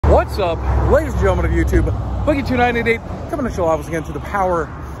What's up, ladies and gentlemen of YouTube? Boogie2988 coming to show I was again through the power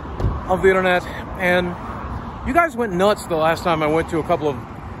of the internet. And you guys went nuts the last time I went to a couple of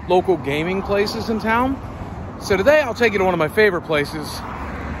local gaming places in town. So today I'll take you to one of my favorite places,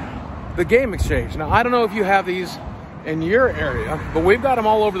 the Game Exchange. Now, I don't know if you have these in your area, but we've got them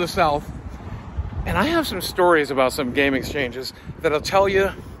all over the South. And I have some stories about some game exchanges that I'll tell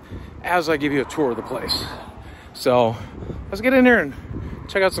you as I give you a tour of the place. So let's get in here and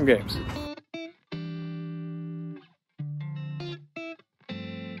check out some games.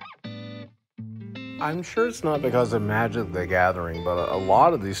 I'm sure it's not because of Magic the Gathering, but a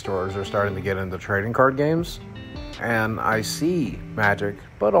lot of these stores are starting to get into trading card games. And I see Magic,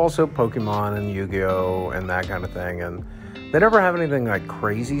 but also Pokemon and Yu-Gi-Oh! And that kind of thing. And they never have anything like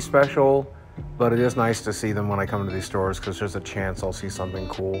crazy special, but it is nice to see them when I come to these stores because there's a chance I'll see something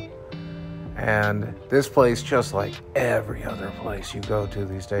cool. And this place, just like every other place you go to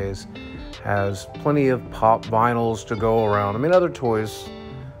these days, has plenty of pop vinyls to go around. I mean, other toys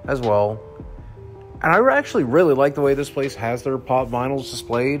as well. And I actually really like the way this place has their pop vinyls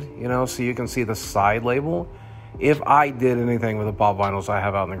displayed, you know, so you can see the side label. If I did anything with the pop vinyls I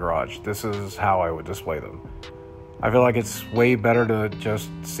have out in the garage, this is how I would display them. I feel like it's way better to just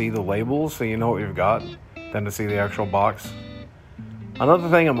see the labels so you know what you've got than to see the actual box. Another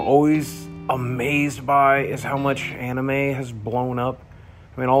thing I'm always amazed by is how much anime has blown up.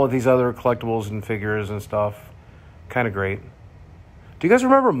 I mean, all of these other collectibles and figures and stuff, kind of great. Do you guys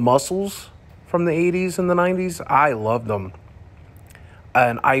remember Muscles from the 80s and the 90s? I loved them.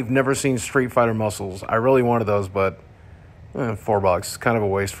 And I've never seen Street Fighter Muscles. I really wanted those, but $4, kind of a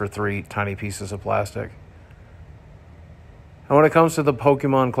waste for 3 tiny pieces of plastic. And when it comes to the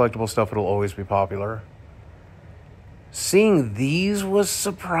Pokemon collectible stuff, it'll always be popular. Seeing these was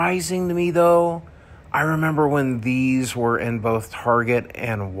surprising to me, though. I remember when these were in both Target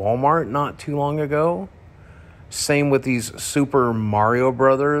and Walmart not too long ago. Same with these Super Mario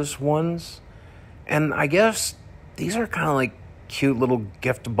Brothers ones. And I guess these are kind of like cute little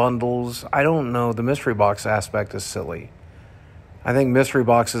gift bundles. I don't know. The mystery box aspect is silly. I think mystery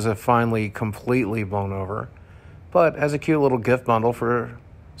boxes have finally completely blown over. But as a cute little gift bundle for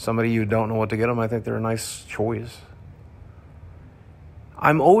somebody you don't know what to get them, I think they're a nice choice.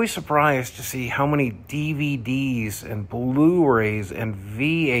 I'm always surprised to see how many DVDs and Blu-rays and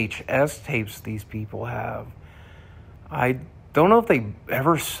VHS tapes these people have. I don't know if they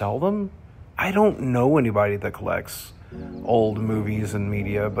ever sell them. I don't know anybody that collects old movies and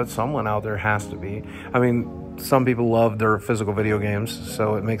media, but someone out there has to be. I mean, some people love their physical video games,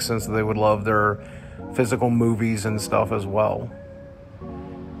 so it makes sense that they would love their physical movies and stuff as well.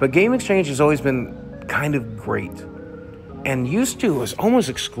 But Game Exchange has always been kind of great. And used to was almost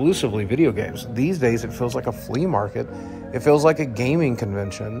exclusively video games. These days it feels like a flea market. It feels like a gaming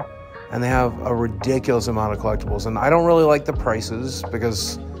convention. And they have a ridiculous amount of collectibles. And I don't really like the prices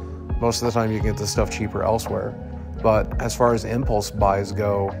because most of the time you can get this stuff cheaper elsewhere. But as far as impulse buys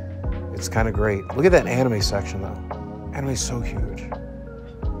go, it's kind of great. Look at that anime section though. Anime's so huge.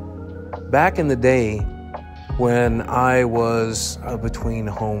 Back in the day when I was between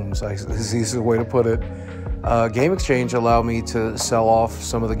homes, is the easiest way to put it, Game Exchange allowed me to sell off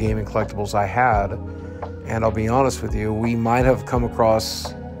some of the gaming collectibles I had. And I'll be honest with you, we might have come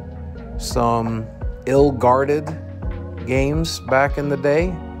across some ill-guarded games back in the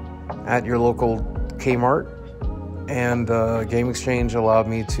day at your local Kmart. And Game Exchange allowed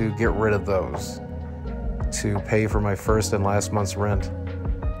me to get rid of those to pay for my first and last month's rent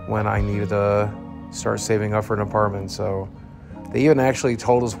when I needed to start saving up for an apartment. So they even actually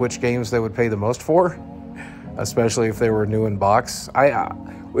told us which games they would pay the most for, especially if they were new in box. It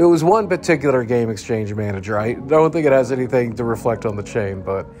was one particular Game Exchange manager. I don't think it has anything to reflect on the chain,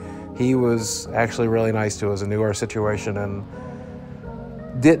 but he was actually really nice to us and knew our situation and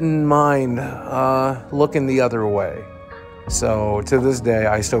didn't mind looking the other way. So to this day,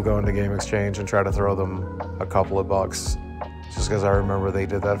 I still go into Game Exchange and try to throw them a couple of bucks just because I remember they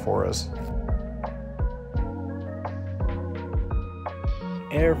did that for us.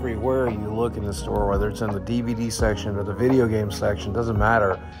 Everywhere you look in the store, whether it's in the DVD section or the video game section, doesn't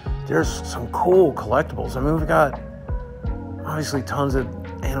matter. There's some cool collectibles. I mean, we've got obviously tons of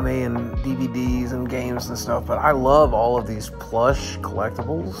anime and DVDs and games and stuff, but I love all of these plush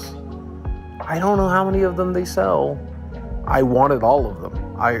collectibles. I don't know how many of them they sell. I wanted all of them.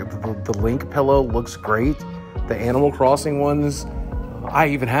 The Link pillow looks great. The Animal Crossing ones, I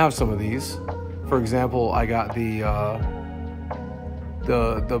even have some of these. For example, I got the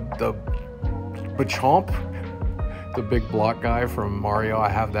Machamp, the big block guy from Mario. I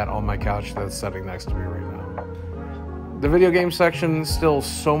have that on my couch that's sitting next to me right now. The video game section is still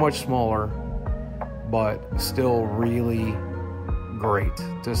so much smaller, but still really great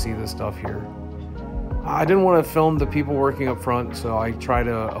to see this stuff here. I didn't want to film the people working up front, so I try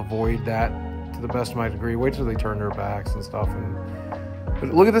to avoid that to the best of my degree. Wait till they turn their backs and stuff.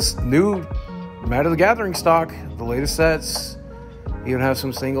 But look at this new Magic the Gathering stock, the latest sets. You even have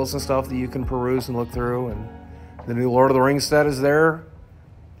some singles and stuff that you can peruse and look through. And the new Lord of the Rings set is there.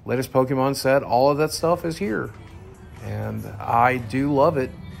 Latest Pokemon set. All of that stuff is here. And I do love it.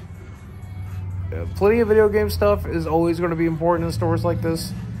 Plenty of video game stuff is always going to be important in stores like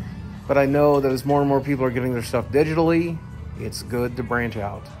this. But I know that as more and more people are getting their stuff digitally, it's good to branch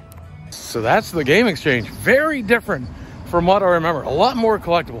out. So that's the Game Exchange. Very different from what I remember. A lot more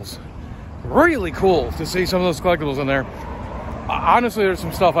collectibles. Really cool to see some of those collectibles in there. Honestly, there's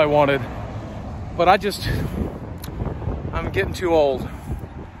some stuff I wanted, but I'm getting too old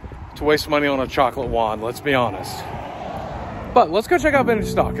to waste money on a chocolate wand, let's be honest. But let's go check out vintage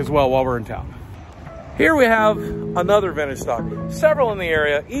stock as well while we're in town. Here we have another vintage stock. Several in the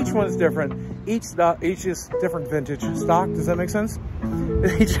area. Each one's different. Each is different vintage stock. Does that make sense?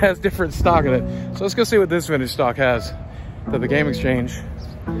 Each has different stock in it. So let's go see what this vintage stock has that the Game Exchange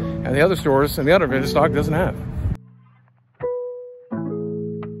and the other stores and the other vintage stock doesn't have.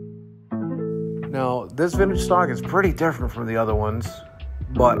 Now, this vintage stock is pretty different from the other ones,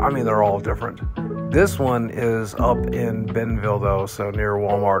 but I mean, they're all different. This one is up in Bentonville though, so near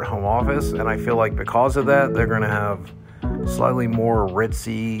Walmart home office, and I feel like because of that, they're gonna have slightly more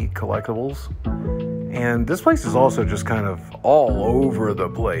ritzy collectibles. And this place is also just kind of all over the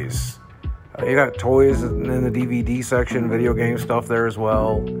place. You got toys in the DVD section, video game stuff there as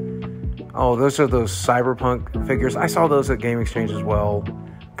well. Oh, those are those cyberpunk figures. I saw those at Game Exchange as well.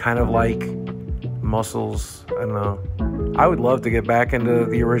 Kind of like Muscles. I don't know. I would love to get back into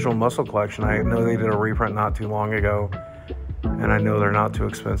the original Muscle collection. I know they did a reprint not too long ago, and I know they're not too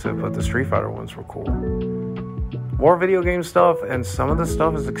expensive, but the Street Fighter ones were cool. More video game stuff, and some of the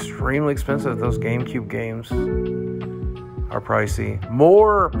stuff is extremely expensive. Those GameCube games are pricey.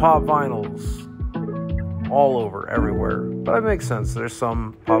 More pop vinyls all over, everywhere. But it makes sense. There's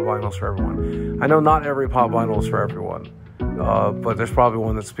some pop vinyls for everyone. I know not every pop vinyl is for everyone, but there's probably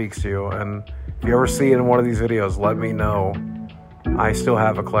one that speaks to you. And if you ever see it in one of these videos, let me know. I still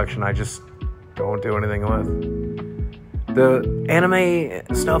have a collection I just don't do anything with. The anime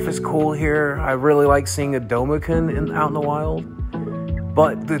stuff is cool here. I really like seeing a Domokin out in the wild.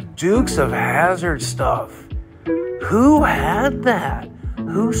 But the Dukes of Hazzard stuff, who had that?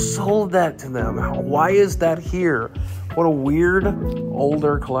 Who sold that to them? Why is that here? What a weird,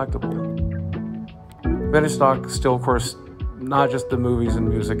 older collectible. Vintage stock still, of course, not just the movies and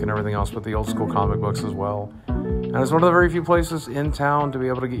music and everything else, but the old school comic books as well. And it's one of the very few places in town to be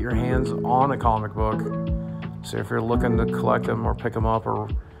able to get your hands on a comic book. So if you're looking to collect them or pick them up or,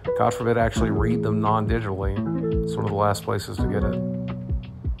 God forbid, actually read them non-digitally, it's one of the last places to get it.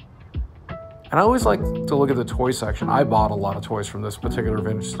 And I always like to look at the toy section. I bought a lot of toys from this particular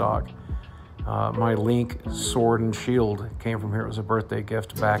vintage stock. My Link sword and shield came from here. It was a birthday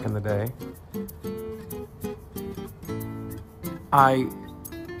gift back in the day. I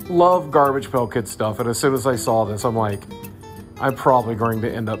love Garbage Pail Kid stuff, and as soon as I saw this, I'm like, I'm probably going to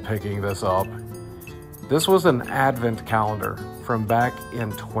end up picking this up. This was an advent calendar from back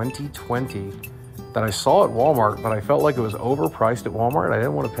in 2020 that I saw at Walmart, but I felt like it was overpriced at Walmart. I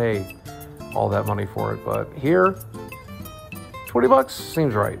didn't want to pay all that money for it, but here, 20 bucks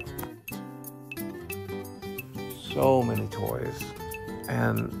seems right. So many toys,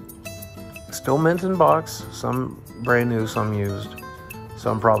 and still mint in box, some brand new, some used,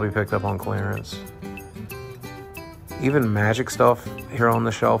 some probably picked up on clearance. Even Magic stuff here on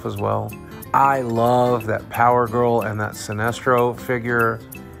the shelf as well. I love that Power Girl and that Sinestro figure.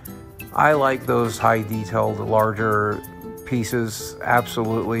 I like those high detailed, larger pieces.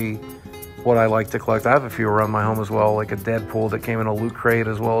 Absolutely what I like to collect. I have a few around my home as well, like a Deadpool that came in a loot crate,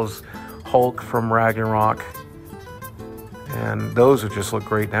 as well as Hulk from Ragnarok. And those would just look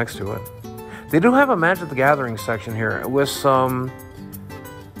great next to it. They do have a Magic the Gathering section here with some,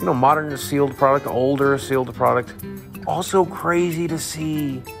 you know, modern sealed product, older sealed product. Also crazy to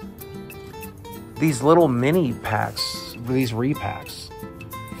see these little mini packs, these repacks.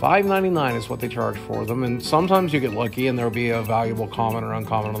 $5.99 is what they charge for them, and sometimes you get lucky and there'll be a valuable common or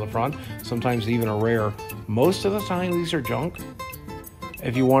uncommon on the front, sometimes even a rare. Most of the time these are junk.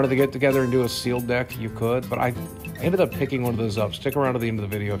 If you wanted to get together and do a sealed deck, you could, but I ended up picking one of those up. Stick around to the end of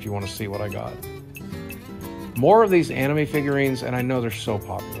the video if you want to see what I got. More of these anime figurines, and I know they're so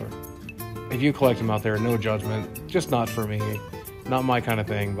popular. If you collect them out there, no judgment, just not for me, not my kind of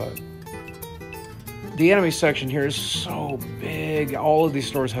thing, but The anime section here is so big. All of these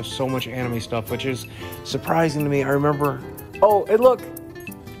stores have so much anime stuff, which is surprising to me. I remember... Oh, and look!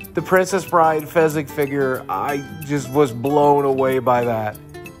 The Princess Bride Fezzik figure. I just was blown away by that.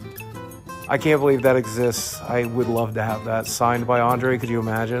 I can't believe that exists. I would love to have that signed by Andre. Could you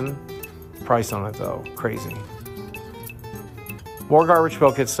imagine? Price on it, though. Crazy. More Garbage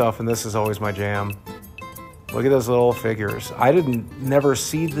Pail Kid stuff, and this is always my jam. Look at those little figures. I never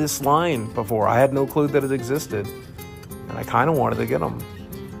see this line before. I had no clue that it existed. And I kind of wanted to get them.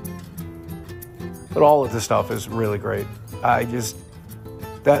 But all of this stuff is really great.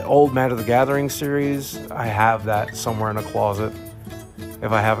 That old Magic the Gathering series, I have that somewhere in a closet.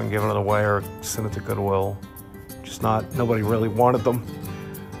 If I haven't given it away or sent it to Goodwill. Nobody really wanted them.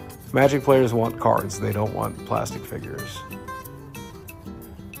 Magic players want cards. They don't want plastic figures.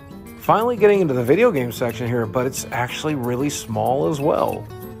 Finally getting into the video game section here, but it's actually really small as well.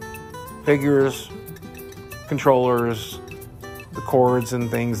 Figures, controllers, the cords and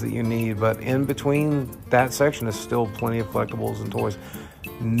things that you need, but in between that section is still plenty of collectibles and toys.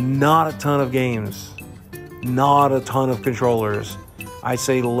 Not a ton of games, not a ton of controllers. I'd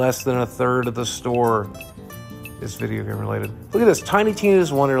say less than a third of the store is video game related. Look at this, Tiny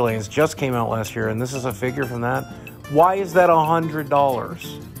Tina's Wonderlands just came out last year, and this is a figure from that. Why is that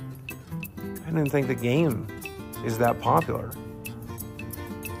 $100? I didn't think the game is that popular.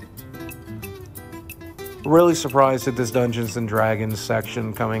 Really surprised at this Dungeons and Dragons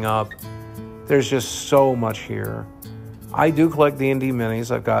section coming up. There's just so much here. I do collect D&D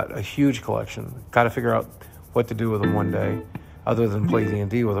minis. I've got a huge collection. Got to figure out what to do with them one day, other than play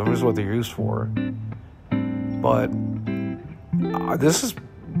D&D with them. This is what they're used for. But this is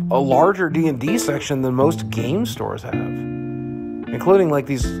a larger D&D section than most game stores have, including like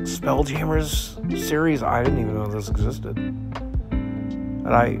these Spelljammers series. I didn't even know this existed.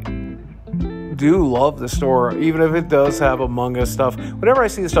 But I do love the store, even if it does have Among Us stuff. Whenever I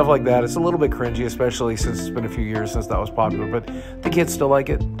see stuff like that, it's a little bit cringy, especially since it's been a few years since that was popular, but the kids still like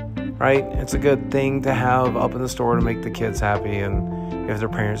it, right? It's a good thing to have up in the store to make the kids happy, and if their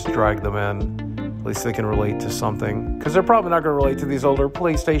parents drag them in, at least they can relate to something, because they're probably not going to relate to these older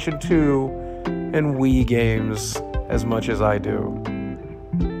PlayStation 2 and Wii games as much as I do,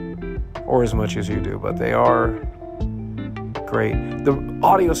 or as much as you do, but they are great. The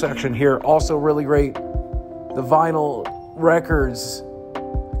audio section here, also really great. The vinyl records,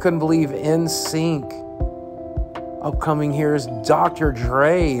 couldn't believe NSYNC. Upcoming here is Dr.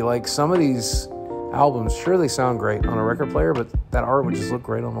 Dre. Like, some of these albums, sure, they sound great on a record player, but that art would just look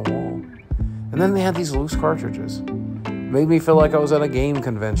great on the wall. And then they had these loose cartridges. Made me feel like I was at a game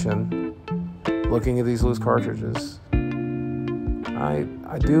convention looking at these loose cartridges. I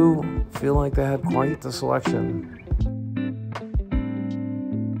do feel like they had quite the selection.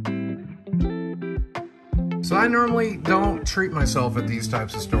 So I normally don't treat myself at these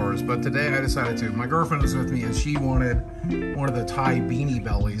types of stores, but today I decided to. My girlfriend was with me and she wanted one of the Thai beanie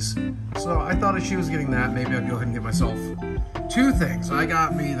bellies. So I thought if she was getting that, maybe I'd go ahead and get myself two things. I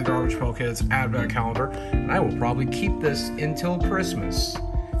got me the Garbage Pail Kids Advent Calendar, and I will probably keep this until Christmas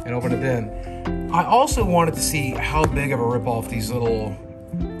and open it then. I also wanted to see how big of a ripoff these little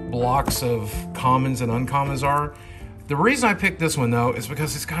blocks of commons and uncommons are. The reason I picked this one, though, is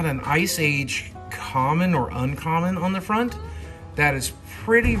because it's got an Ice Age common or uncommon on the front that is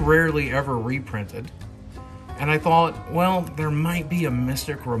pretty rarely ever reprinted. And I thought, well, there might be a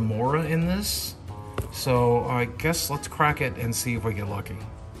Mystic Remora in this. So I guess let's crack it and see if we get lucky.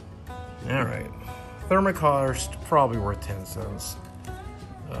 All right. Thermokarst, probably worth 10 cents.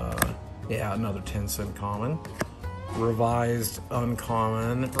 Yeah, another 10-cent common. Revised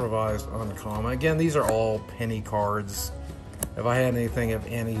uncommon. Again, these are all penny cards. If I had anything of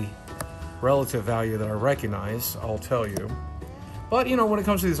any relative value that I recognize, I'll tell you. But, you know, when it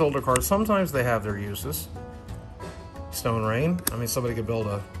comes to these older cards, sometimes they have their uses. Stone Rain. I mean, somebody could build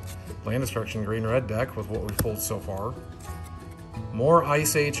a land destruction green-red deck with what we've pulled so far. More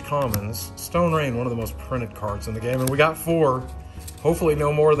Ice Age commons. Stone Rain, one of the most printed cards in the game, and we got 4. Hopefully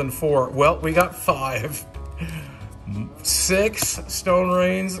no more than 4. Well, we got 5. 6 Stone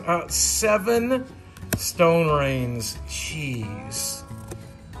Rains. 7 Stone Rains. Jeez.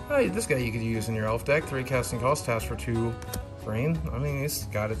 Hey, this guy you could use in your elf deck. 3 casting cost, task for 2 rain. I mean, it's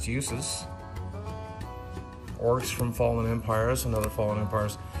got its uses. Orcs from Fallen Empires, another Fallen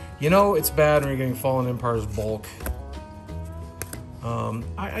Empires. You know, it's bad when you're getting Fallen Empires bulk.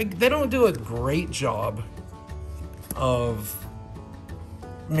 They don't do a great job of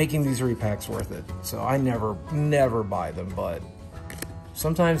making these repacks worth it. So I never buy them, but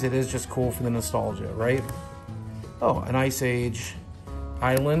sometimes it is just cool for the nostalgia, right? Oh, an Ice Age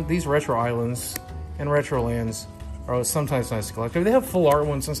island. These retro islands and retro lands are sometimes nice to collect. They have full art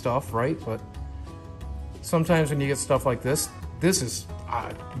ones and stuff, right? But sometimes when you get stuff like this is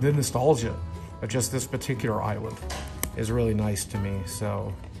the nostalgia of just this particular island is really nice to me.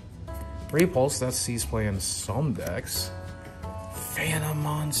 So Repulse, that's C's playing some decks. Phantom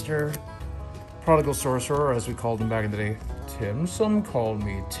Monster, Prodigal Sorcerer, as we called him back in the day. Tim, some called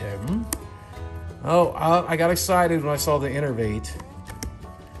me Tim. Oh, I got excited when I saw the Innervate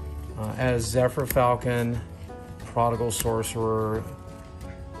as Zephyr Falcon, Prodigal Sorcerer,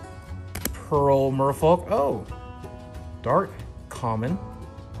 Pearl Merfolk. Oh, Dark Common,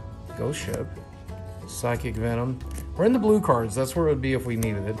 Ghost Ship, Psychic Venom. We're in the blue cards. That's where it would be if we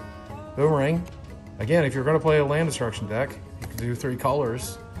needed it. Boomerang. Again, if you're going to play a land destruction deck, you can do 3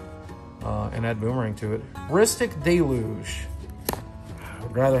 colors and add Boomerang to it. Rhystic Deluge.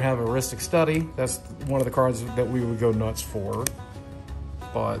 I'd rather have a Rhystic Study. That's one of the cards that we would go nuts for.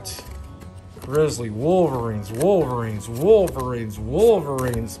 But Grizzly, Wolverines, Wolverines, Wolverines,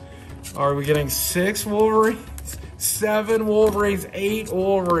 Wolverines. Are we getting 6 Wolverines? 7 Wolverines, 8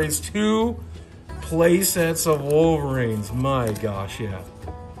 Wolverines, 2 play sets of Wolverines. My gosh, yeah.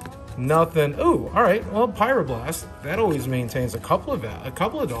 Nothing. Ooh, all right. Well, Pyroblast, that always maintains a couple of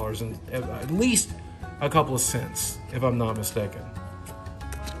dollars and at least a couple of cents, if I'm not mistaken.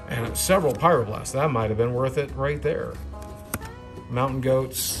 And several Pyroblasts. That might have been worth it right there. Mountain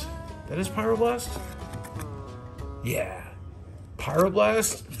Goats. That is Pyroblast? Yeah.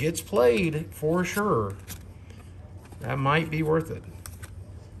 Pyroblast gets played for sure. That might be worth it.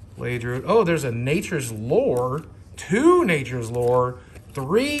 Blade Druid. Oh, there's a Nature's Lore. 2 Nature's Lore.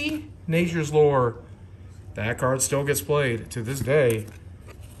 3 Nature's Lore. That card still gets played to this day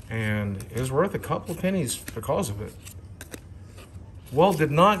and is worth a couple of pennies because of it. Well,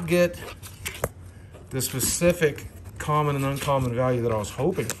 did not get the specific common and uncommon value that I was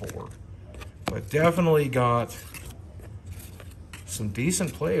hoping for, but definitely got some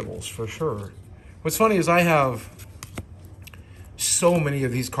decent playables for sure. What's funny is I have so many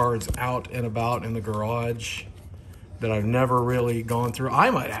of these cards out and about in the garage that I've never really gone through. I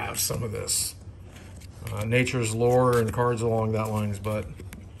might have some of this Nature's Lore and cards along that lines, but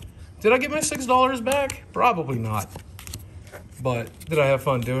did I get my $6 back? Probably not. But did I have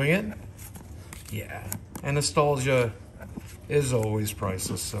fun doing it? Yeah. And nostalgia is always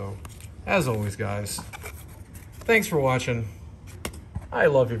priceless. So, as always, guys, thanks for watching. I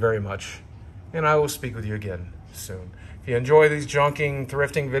love you very much, and I will speak with you again soon. If you enjoy these junking,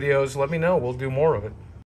 thrifting videos, let me know. We'll do more of it.